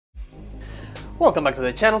Welcome back to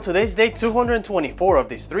the channel. Today's day 224 of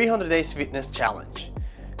this 300 days fitness challenge.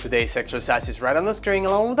 Today's exercise is right on the screen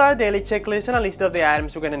along with our daily checklist and a list of the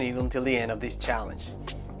items we're going to need until the end of this challenge.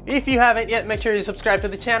 If you haven't yet, make sure you subscribe to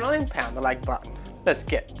the channel and pound the like button. Let's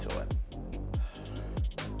get to it.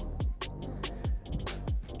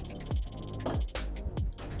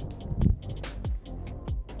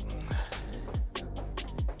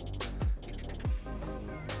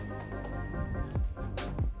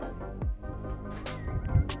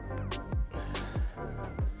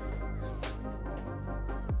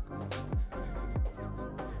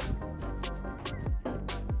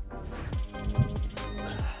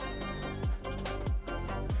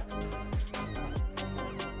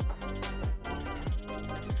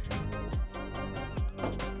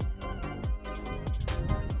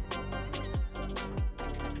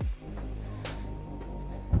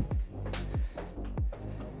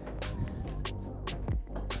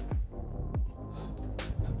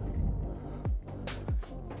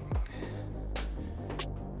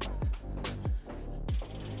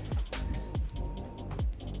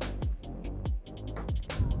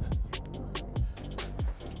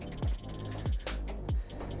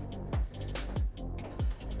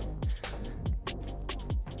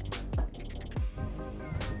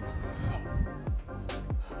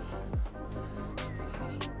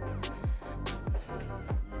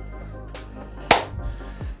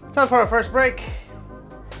 Time for our first break.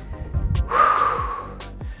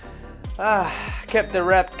 Kept the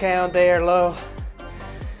rep count there low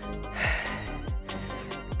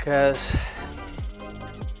because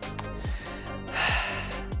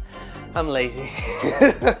I'm lazy.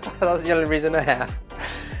 That's the only reason I have.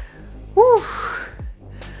 Woo.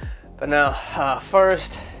 But now,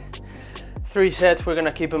 first 3 sets, we're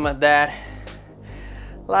gonna keep them at that.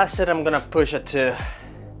 Last set, I'm gonna push it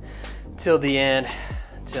till the end.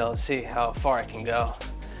 Let's see how far I can go.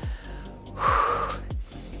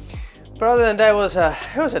 But other than that, it was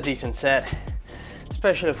a decent set,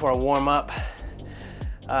 especially for a warm-up.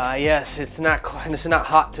 Yes, it's not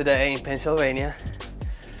hot today in Pennsylvania.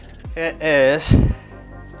 It is,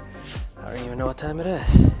 I don't even know what time it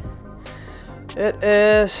is. It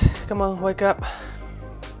is, come on, wake up,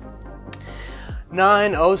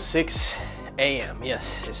 9:06 a.m.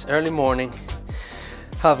 Yes, it's early morning.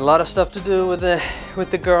 Have a lot of stuff to do with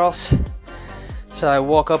the girls, so I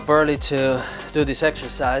woke up early to do this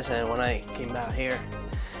exercise, and when I came out here,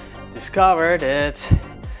 discovered it's a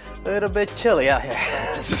little bit chilly out here.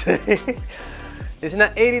 It's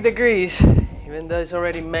not 80 degrees, even though it's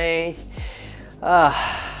already May. My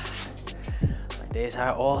days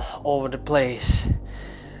are all over the place.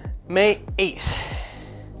 May 8th,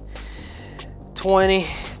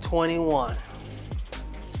 2021.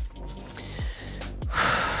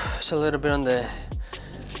 It's a little bit on the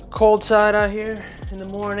cold side out here in the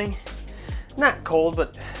morning. Not cold,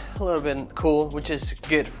 but a little bit cool, which is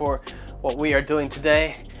good for what we are doing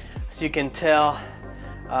today. As you can tell,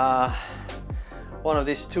 one of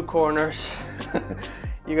these 2 corners,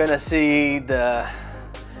 you're gonna see the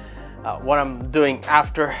what I'm doing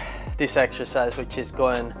after this exercise, which is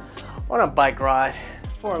going on a bike ride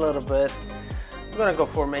for a little bit. I'm gonna go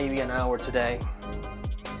for maybe an hour today.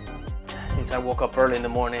 Since I woke up early in the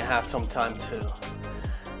morning, I have some time to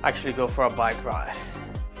actually go for a bike ride.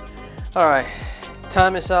 All right,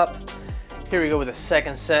 time is up. Here we go with the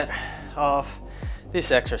second set of this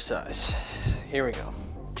exercise. Here we go.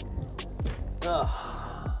 Oh,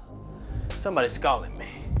 somebody's calling me.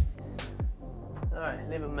 All right,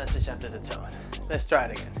 leave a message after the tone. Let's try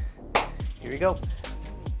it again. Here we go.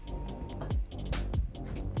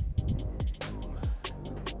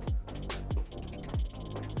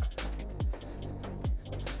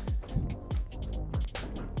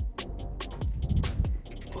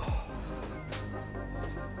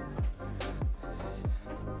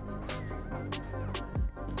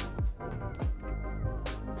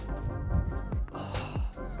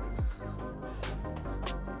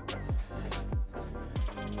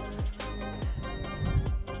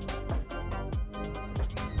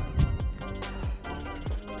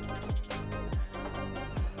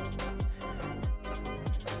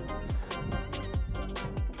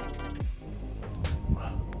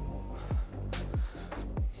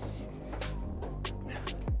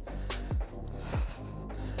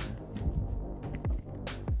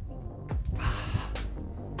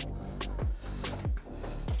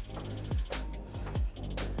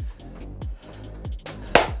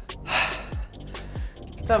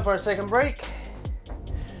 Time for a second break.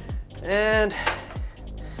 And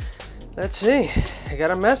let's see, I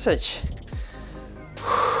got a message.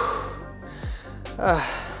 No,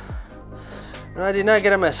 I did not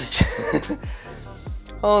get a message.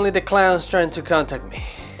 Only the clown's trying to contact me.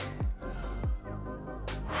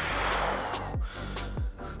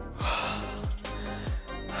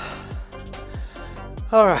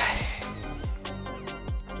 All right.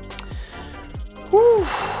 Whew.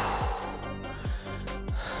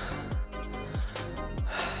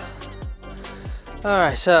 All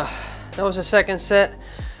right, so that was the second set.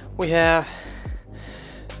 We have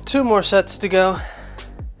 2 more sets to go.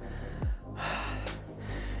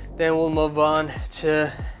 Then we'll move on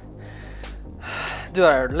to do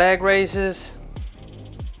our leg raises,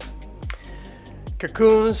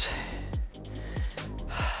 cocoons,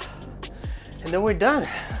 and then we're done.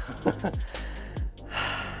 I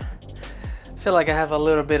feel like I have a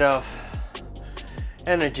little bit of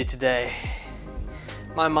energy today.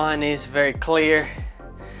 My mind is very clear.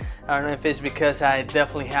 I don't know if it's because I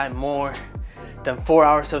definitely had more than 4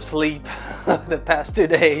 hours of sleep the past 2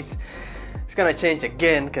 days. It's gonna change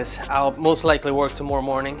again because I'll most likely work tomorrow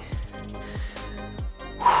morning.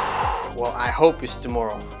 Well, I hope it's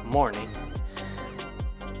tomorrow morning,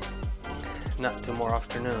 not tomorrow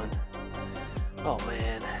afternoon. Oh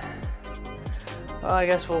man. Well, I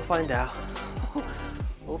guess we'll find out.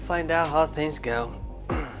 We'll find out how things go.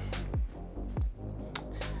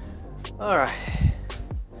 All right.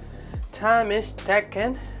 Time is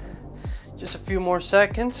ticking. Just a few more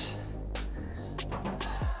seconds.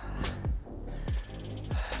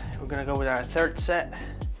 We're gonna go with our third set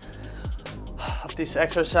of this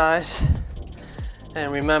exercise.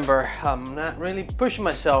 And remember, I'm not really pushing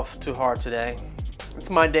myself too hard today. It's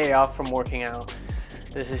my day off from working out.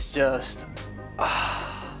 This is just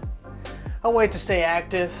a way to stay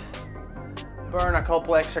active, burn a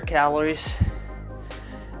couple extra calories,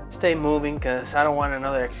 stay moving, because I don't want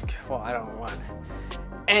I don't want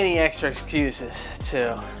any extra excuses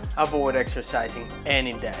to avoid exercising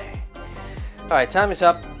any day. All right, time is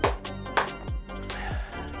up.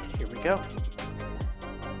 Here we go.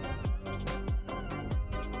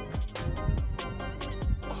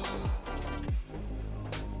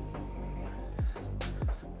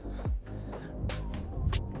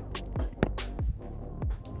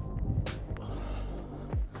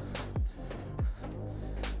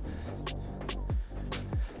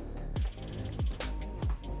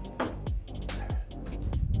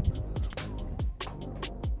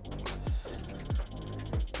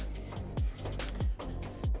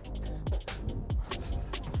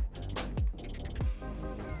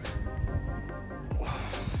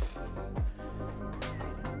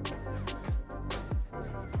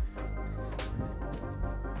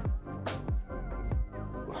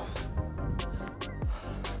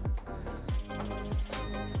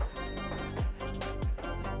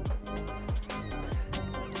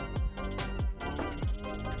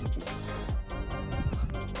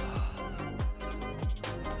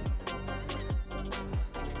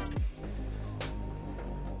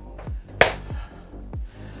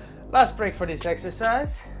 Last break for this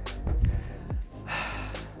exercise.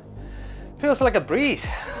 Feels like a breeze.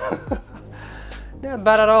 Not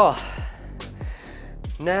bad at all.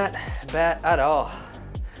 Not bad at all.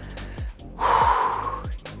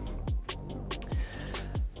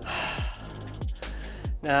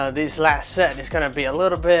 Now this last set is gonna be a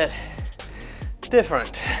little bit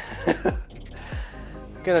different.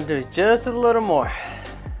 Gonna do just a little more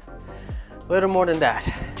than that.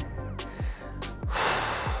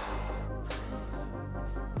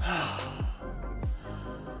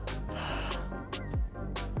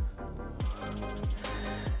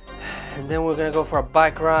 And then we're gonna go for a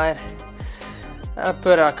bike ride. I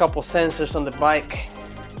put a couple sensors on the bike,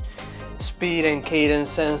 speed and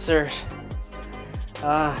cadence sensors,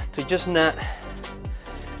 to just not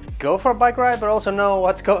go for a bike ride, but also know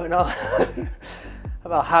what's going on,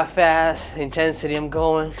 about how fast, intensity I'm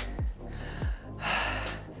going,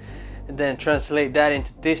 and then translate that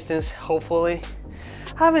into distance. Hopefully,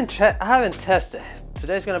 I haven't tested.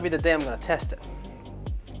 Today's gonna be the day I'm gonna test it.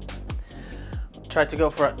 Try to go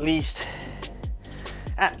for at least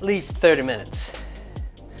 30 minutes,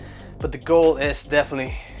 but the goal is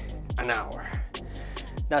definitely an hour.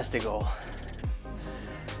 That's the goal.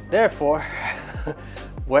 Therefore,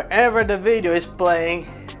 wherever the video is playing,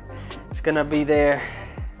 it's gonna be there.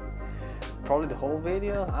 Probably the whole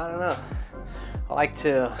video, I don't know. I like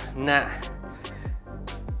to not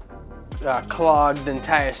clog the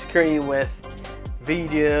entire screen with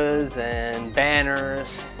videos and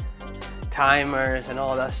banners, timers and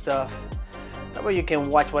all that stuff. That way you can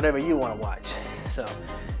watch whatever you want to watch. So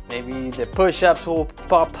maybe the push-ups will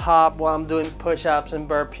pop up while I'm doing push-ups and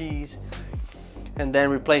burpees, and then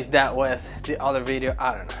replace that with the other video.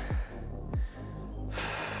 I don't know.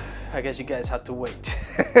 I guess you guys have to wait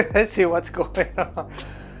and see what's going on.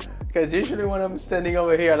 Because usually when I'm standing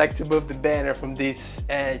over here, I like to move the banner from this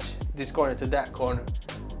edge, this corner to that corner.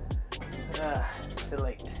 Too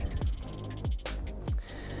late.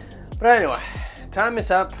 But anyway, time is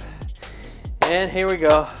up. And here we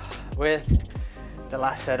go with the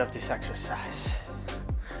last set of this exercise.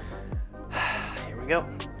 Here we go.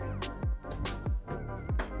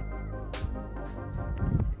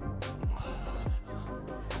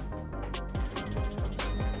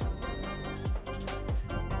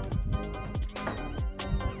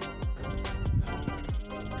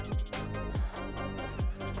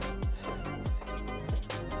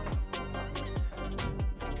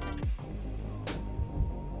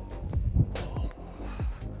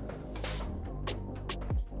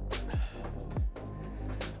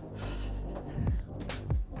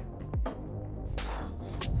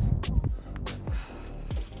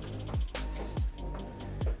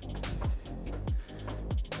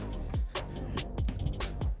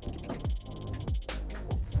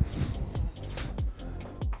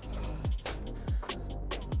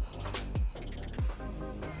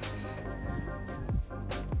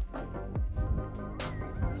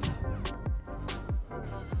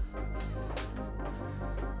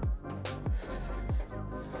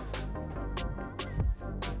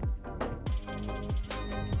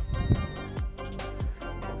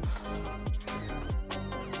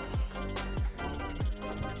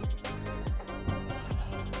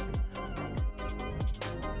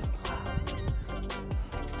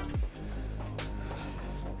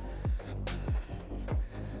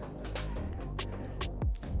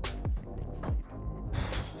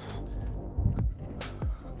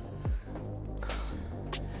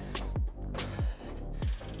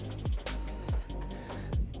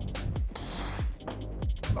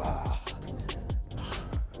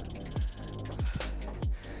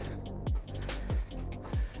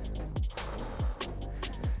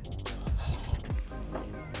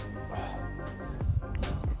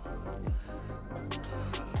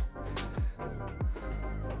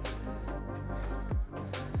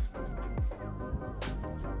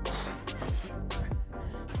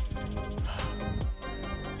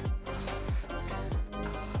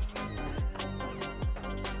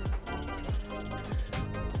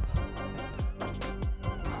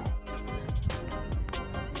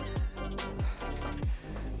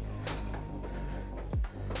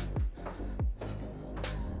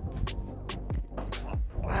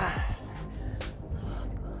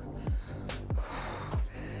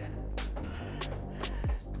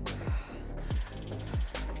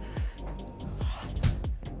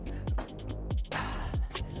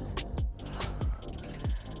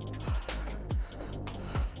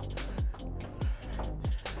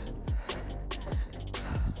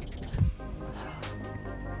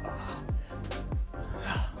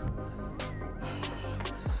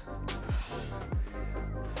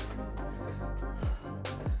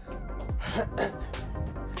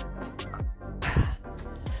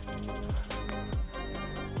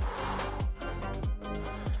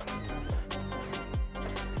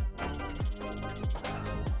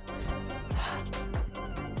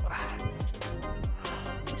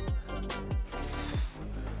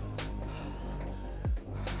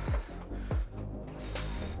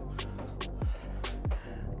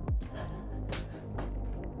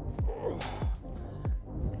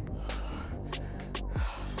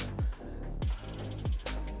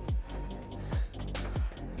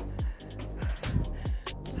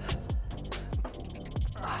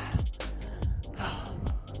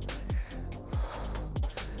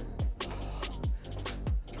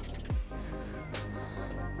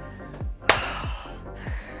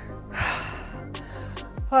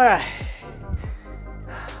 All right,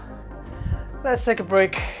 let's take a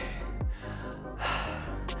break.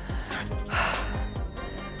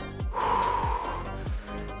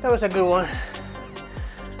 That was a good one.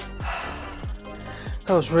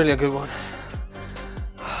 That was really a good one.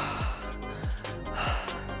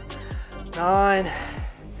 9,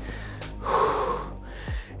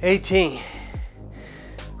 18.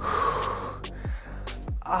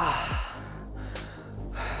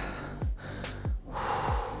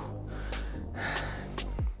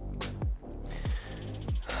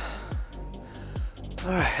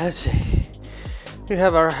 All right, let's see. We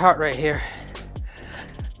have our heart rate here.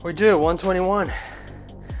 We do 121.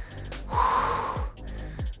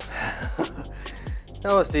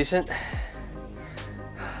 That was decent.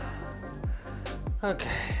 Okay,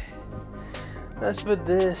 let's put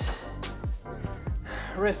this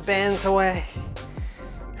wristbands away.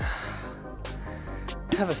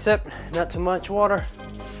 Have a sip, not too much water.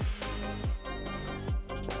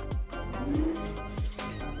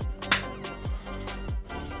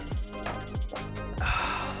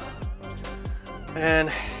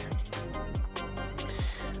 And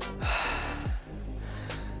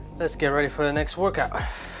let's get ready for the next workout,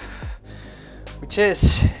 which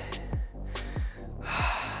is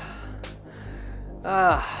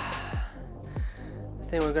I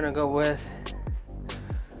think we're gonna go with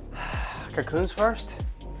cocoons first.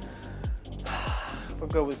 We'll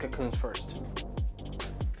go with cocoons first.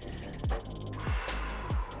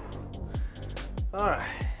 All right.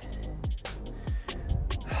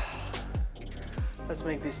 Let's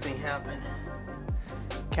make this thing happen,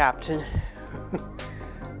 Captain.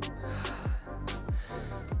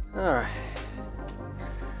 All right.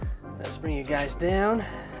 Let's bring you guys down.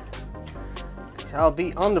 So I'll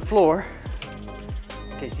be on the floor,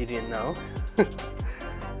 in case you didn't know.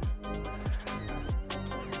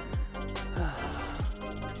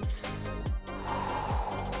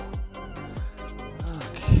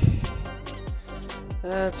 Okay.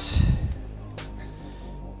 Let's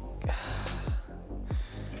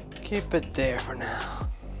keep it there for now.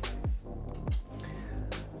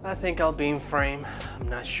 I think I'll be in frame. I'm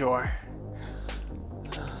not sure.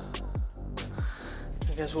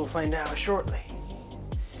 I guess we'll find out shortly.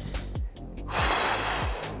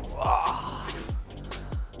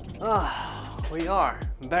 We are,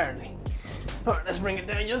 barely. All right, let's bring it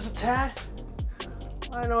down just a tad.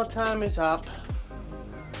 I know time is up.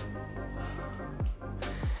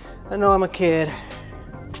 I know I'm a kid.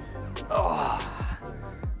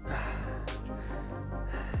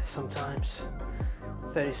 Sometimes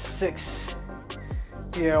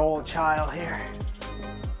 36-year-old child here.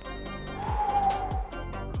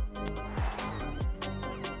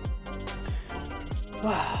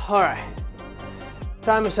 All right,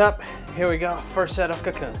 time is up. Here we go, first set of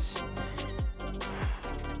cocoons.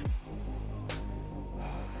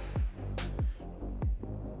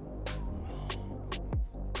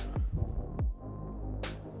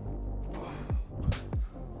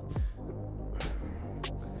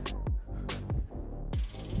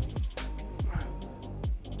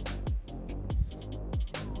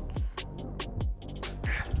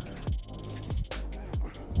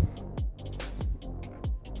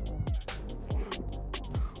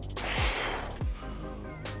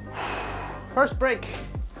 First break.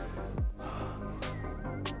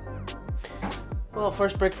 Well,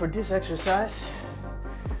 first break for this exercise.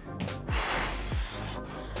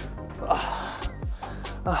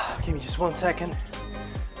 Give me just 1 second.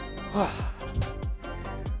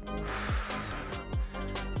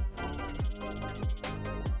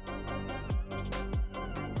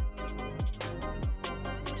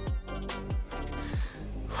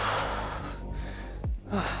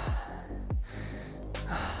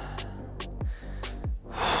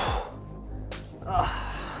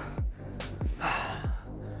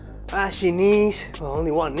 Ashy knees, well,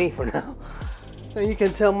 only one knee for now. And you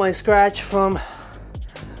can tell my scratch from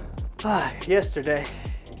yesterday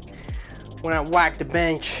when I whacked the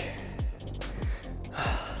bench.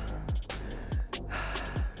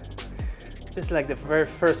 Just like the very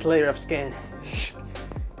first layer of skin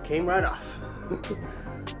came right off.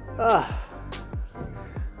 All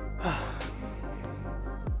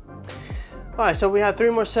right, so we have 3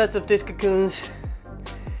 more sets of these cocoons,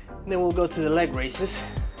 and then we'll go to the leg raises.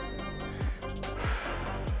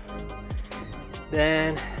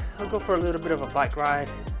 Then I'll go for a little bit of a bike ride.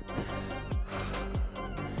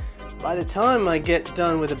 By the time I get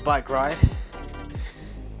done with the bike ride,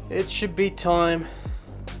 it should be time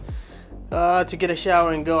to get a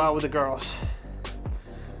shower and go out with the girls.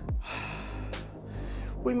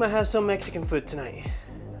 We might have some Mexican food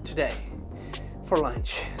today, for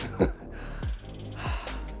lunch.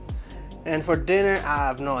 And for dinner, I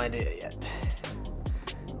have no idea yet.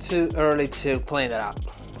 Too early to plan that out.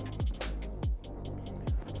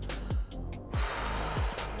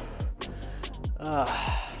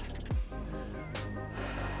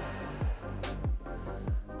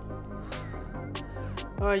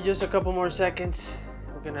 All right, just a couple more seconds.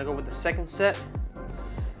 We're gonna go with the second set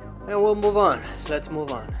and we'll move on. Let's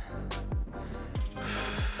move on.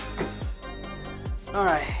 All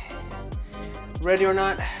right, ready or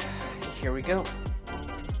not, here we go.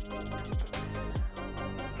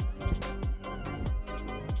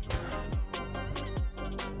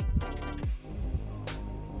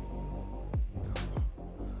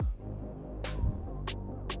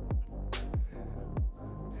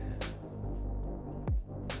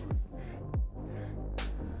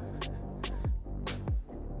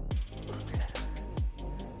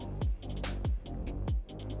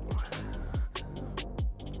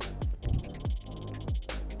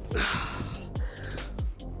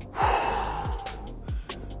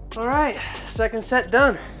 All right, second set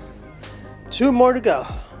done. 2 more to go.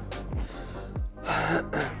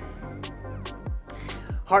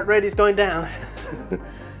 Heart rate is going down.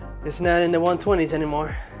 It's not in the 120s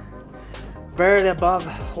anymore. Barely above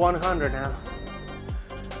 100 now.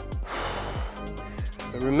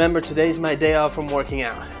 But remember, today's my day off from working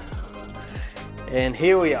out. And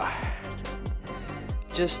here we are.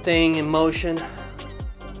 Just staying in motion.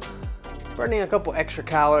 Burning a couple extra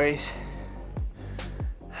calories.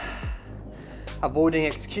 Avoiding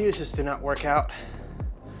excuses to not work out.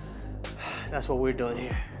 That's what we're doing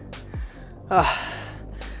here.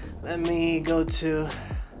 Let me go to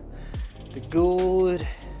the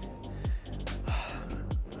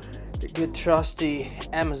good trusty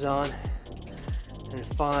Amazon and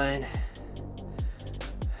find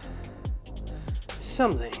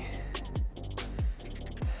something.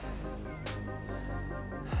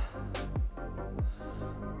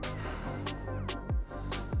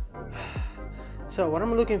 So what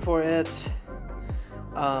I'm looking for is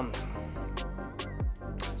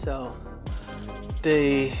so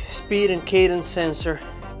the speed and cadence sensor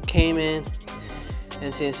came in,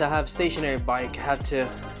 and since I have a stationary bike, I have to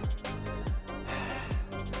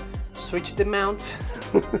switch the mount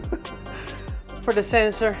for the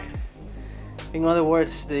sensor. In other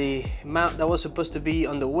words, the mount that was supposed to be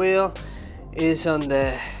on the wheel is on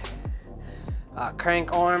the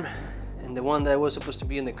crank arm, and the one that was supposed to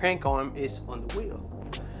be on the crank arm is on the wheel.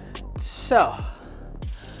 So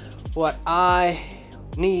what I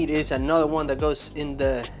need is another one that goes in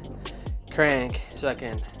the crank, so I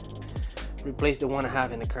can replace the one I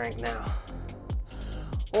have in the crank now,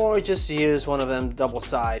 or just use one of them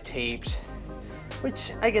double-side tapes,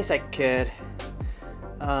 which I guess I could.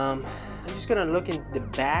 I'm just gonna look in the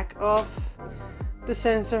back of the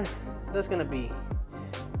sensor. That's gonna be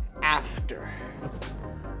after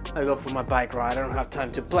I go for my bike ride. I don't have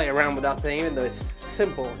time to play around with that thing, even though it's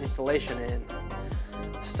simple installation and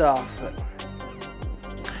stuff, but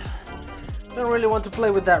don't really want to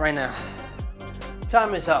play with that right now.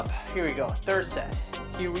 Time is up. Here we go. Third set.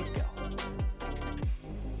 Here we go.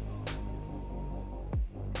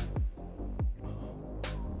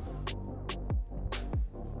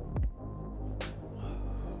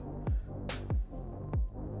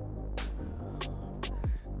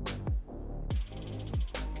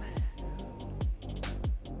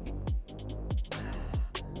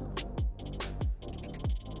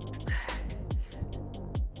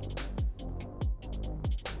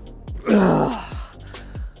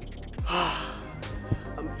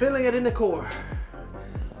 I'm feeling it in the core.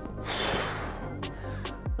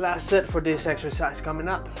 Last set for this exercise coming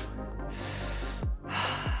up.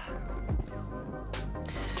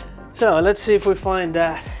 So let's see if we find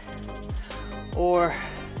that, or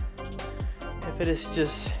if it is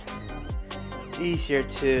just easier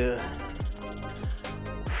to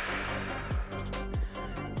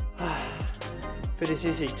if it is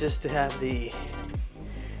easier just to have the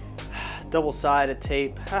double-sided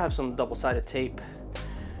tape. I have some double-sided tape,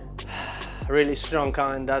 really strong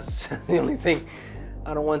kind. That's the only thing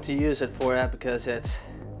I don't want to use it for, that because it's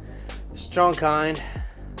strong kind.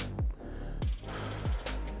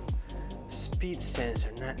 Speed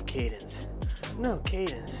sensor, not cadence. No,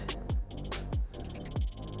 cadence.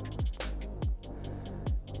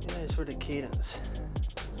 Yeah, it's for the cadence.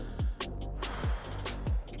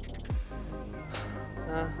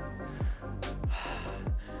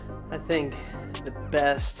 I think the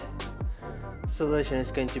best solution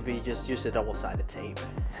is going to be just use a double-sided tape.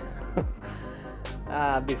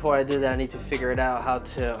 Before I do that, I need to figure it out how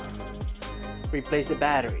to replace the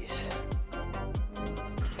batteries,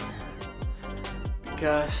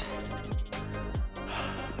 because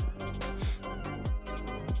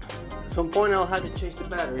at some point I'll have to change the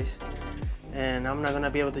batteries, and I'm not gonna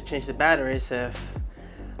be able to change the batteries if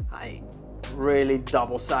I really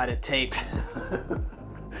double-sided tape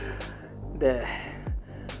the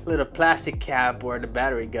little plastic cap where the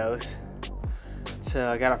battery goes. So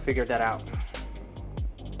I gotta figure that out.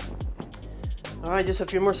 Alright, just a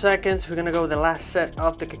few more seconds. We're gonna go with the last set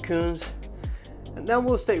of the cocoons, and then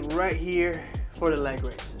we'll stay right here for the leg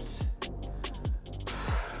races.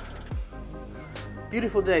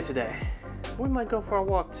 Beautiful day today. We might go for a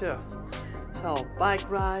walk too. So bike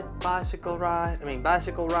ride, bicycle ride,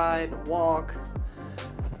 walk.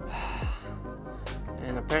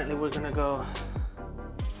 And apparently we're gonna go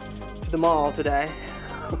to the mall today.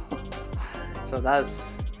 So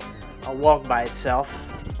that's a walk by itself.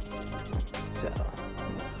 So,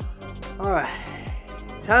 all right,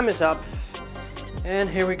 time is up. And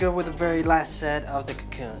here we go with the very last set of the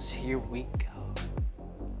cocoons. Here we go.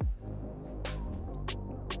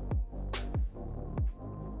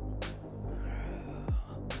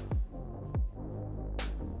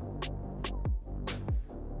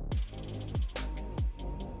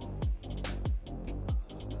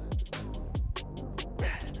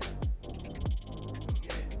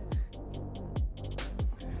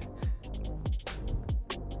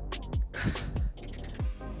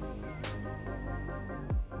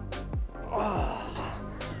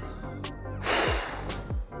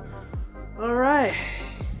 All right,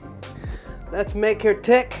 let's make her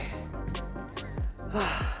tick.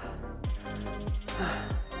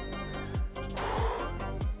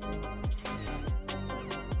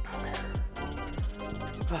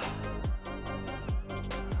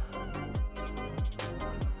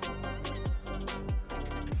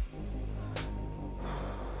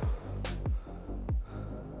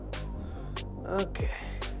 Okay.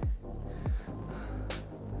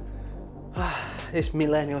 These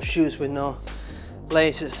millennial shoes with no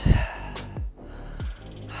laces.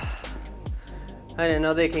 I didn't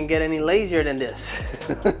know they can get any lazier than this.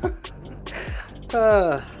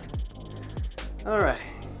 All right.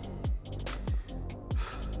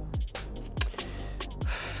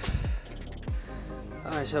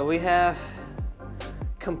 All right, so we have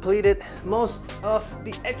completed most of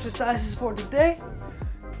the exercises for today.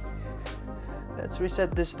 Let's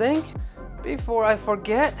reset this thing. Before I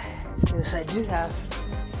forget, because I do have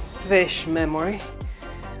fish memory,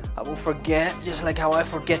 I will forget, just like how I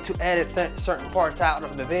forget to edit certain parts out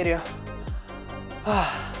of the video.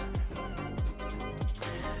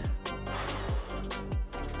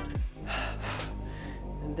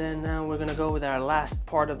 And then now we're gonna go with our last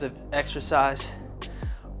part of the exercise,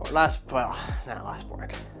 or well, not last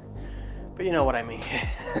part, but you know what I mean.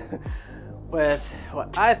 With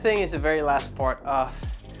what I think is the very last part of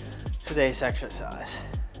today's exercise.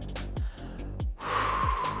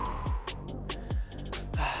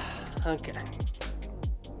 Okay.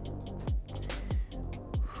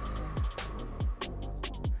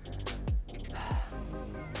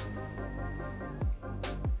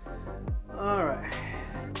 All right,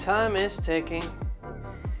 time is ticking,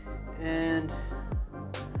 and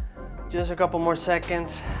just a couple more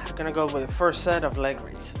seconds. I'm gonna go with the first set of leg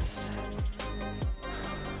raises.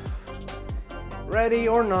 Ready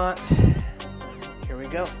or not, here we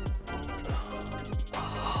go.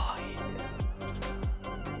 Oh, yeah.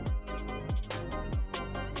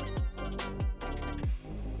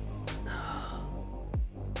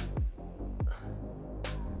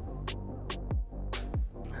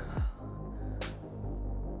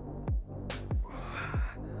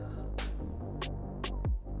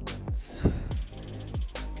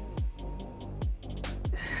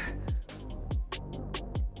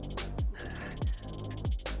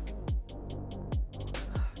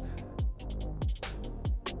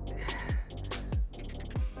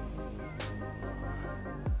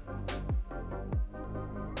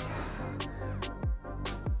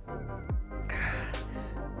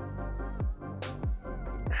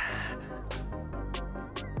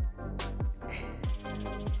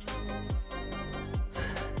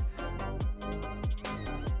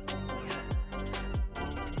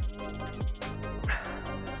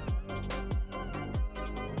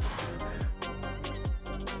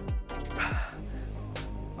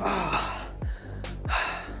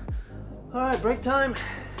 All right, break time.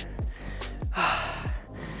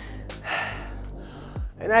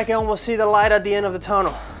 And I can almost see the light at the end of the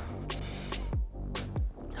tunnel.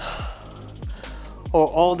 Or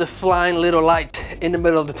all the flying little lights in the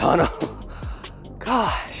middle of the tunnel.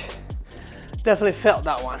 Gosh, definitely felt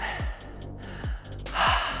that one.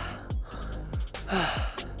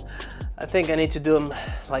 I think I need to do them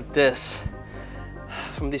like this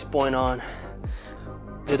from this point on.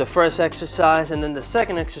 Do the first exercise, and then the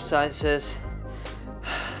second exercise is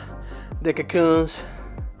the cocoons,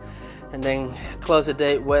 and then close the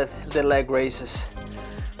day with the leg raises.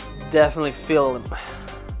 Definitely feel them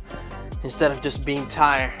instead of just being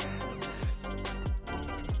tired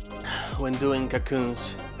when doing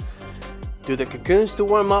cocoons. Do the cocoons to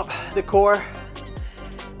warm up the core,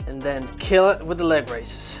 and then kill it with the leg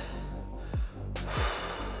raises.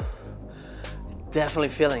 Definitely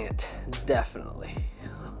feeling it, definitely.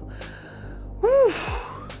 Whew.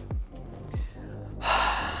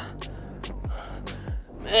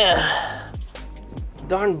 Man,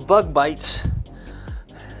 darn bug bites.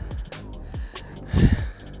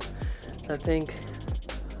 I think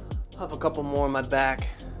I have a couple more on my back.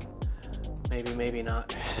 Maybe, maybe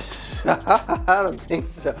not. I don't think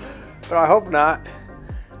so, but I hope not.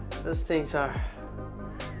 Those things are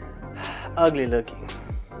ugly looking.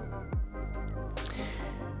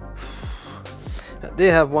 I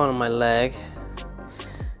did have one on my leg.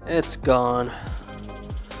 It's gone.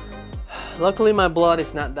 Luckily my blood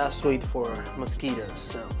is not that sweet for mosquitoes,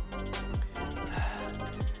 so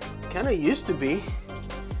kind of used to be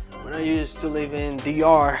when I used to live in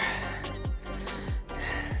DR.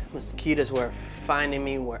 Mosquitoes were finding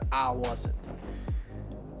me where I wasn't.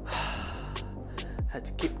 Had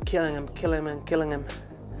to keep killing him,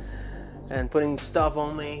 and putting stuff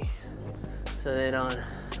on me so they don't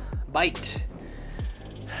bite.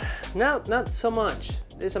 Not so much.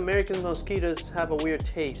 These American mosquitoes have a weird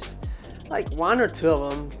taste. Like 1 or 2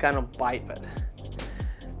 of them kind of bite, but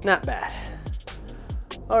not bad.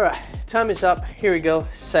 All right, time is up. Here we go,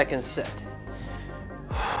 second set.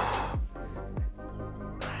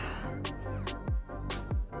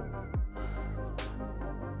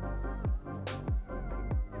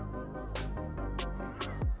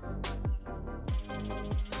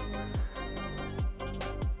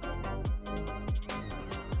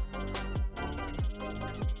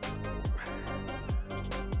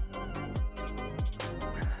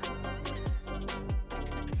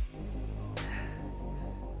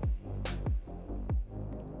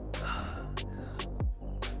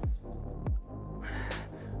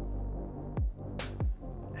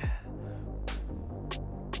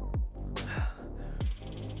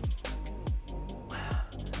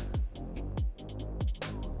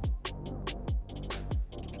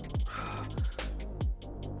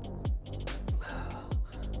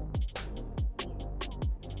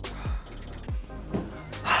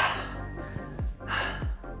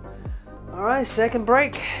 All right, second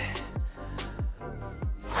break.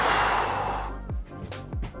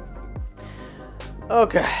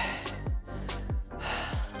 Okay.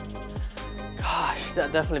 Gosh,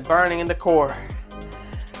 that definitely burning in the core.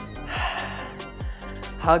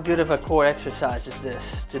 How good of a core exercise is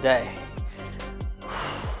this today?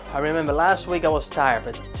 I remember last week I was tired,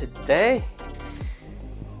 but today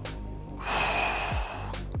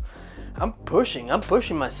I'm pushing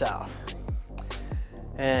myself.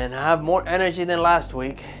 And I have more energy than last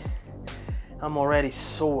week. I'm already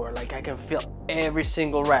sore, like I can feel every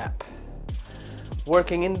single rep.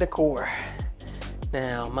 Working in the core.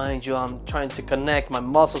 Now, mind you, I'm trying to connect my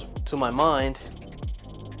muscles to my mind.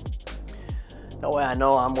 That way I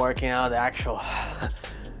know I'm working out the actual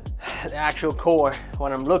core,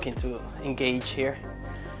 what I'm looking to engage here.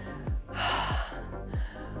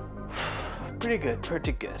 Pretty good.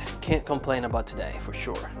 Can't complain about today, for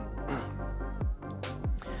sure.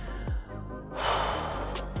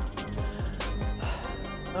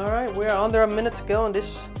 All right, we're under a minute to go on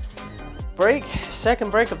this break, second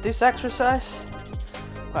break of this exercise.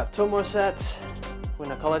 We have 2 more sets. We're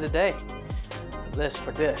gonna call it a day, at least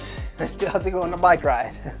for this. I still have to go on a bike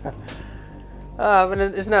ride. But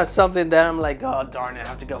it's not something that I'm like, oh darn it, I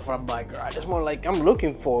have to go for a bike ride. It's more like I'm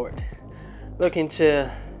looking forward, looking to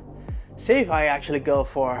see if I actually go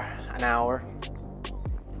for an hour.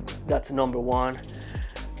 That's number 1.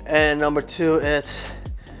 And number 2 is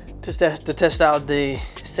to test out the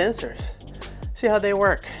sensors, see how they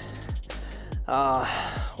work.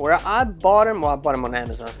 Where I bought them, well, I bought them on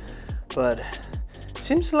Amazon, but it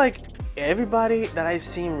seems like everybody that I've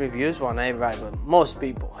seen reviews, well, not everybody, but most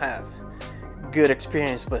people have good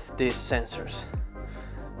experience with these sensors.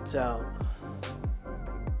 So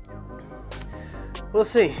we'll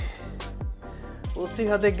see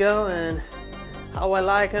how they go and how I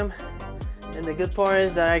like them. And the good part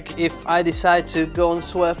is that if I decide to go on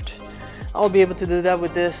Zwift, I'll be able to do that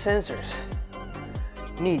with the sensors.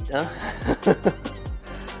 Neat, huh?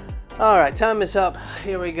 All right, time is up.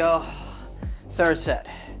 Here we go. Third set.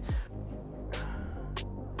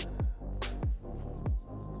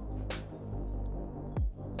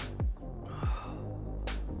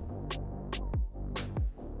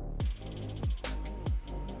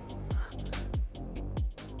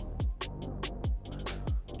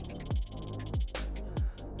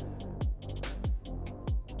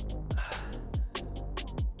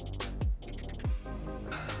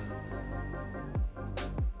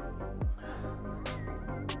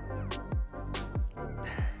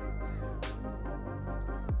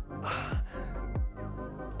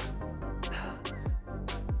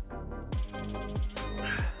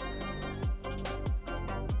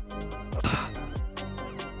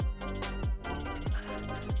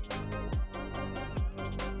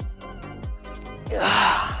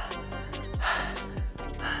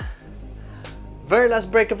 Very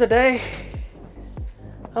last break of the day.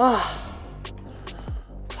 Oh,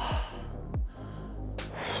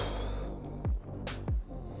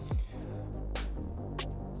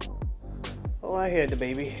 I hear the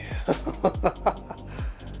baby.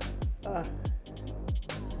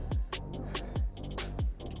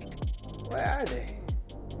 Where are they?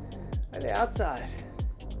 Are they outside?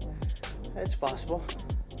 It's possible.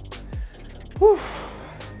 Whew.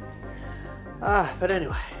 But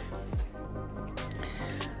anyway.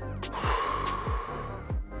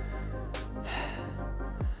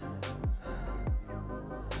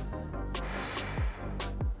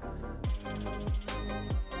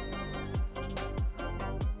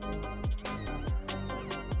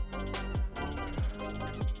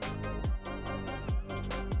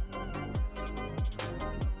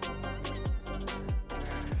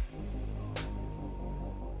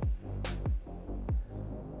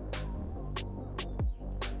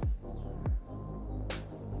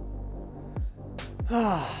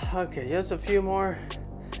 Okay, just a few more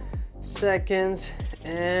seconds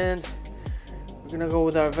and we're gonna go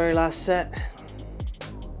with our very last set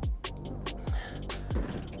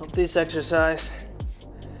of this exercise,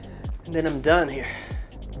 and then I'm done here.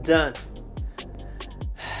 Done.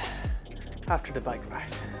 After the bike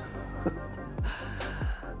ride.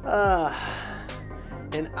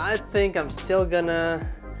 And I think I'm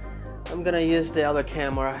gonna use the other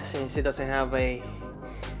camera since it doesn't have a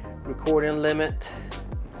recording limit.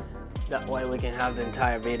 That way we can have the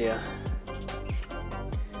entire video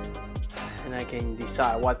and I can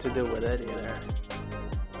decide what to do with it, either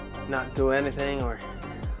not do anything or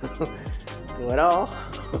do it all.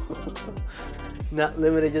 Not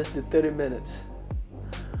limited just to 30 minutes.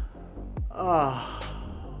 Oh.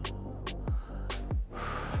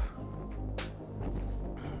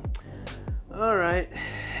 All right,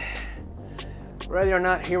 ready or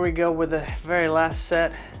not, here we go with the very last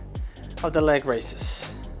set of the leg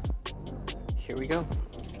raises. Here we go.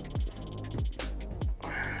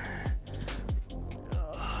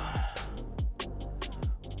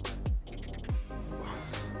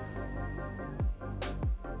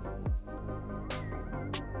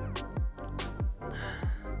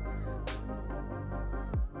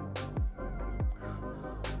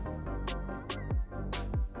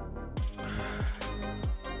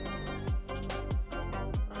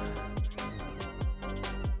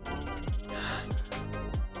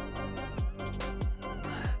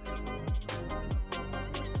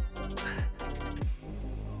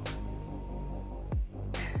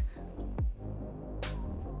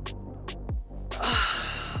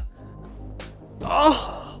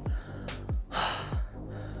 Oh,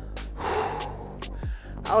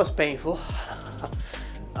 that was painful.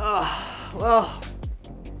 Well,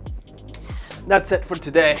 that's it for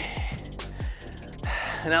today,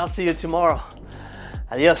 and I'll see you tomorrow.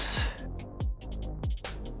 Adios.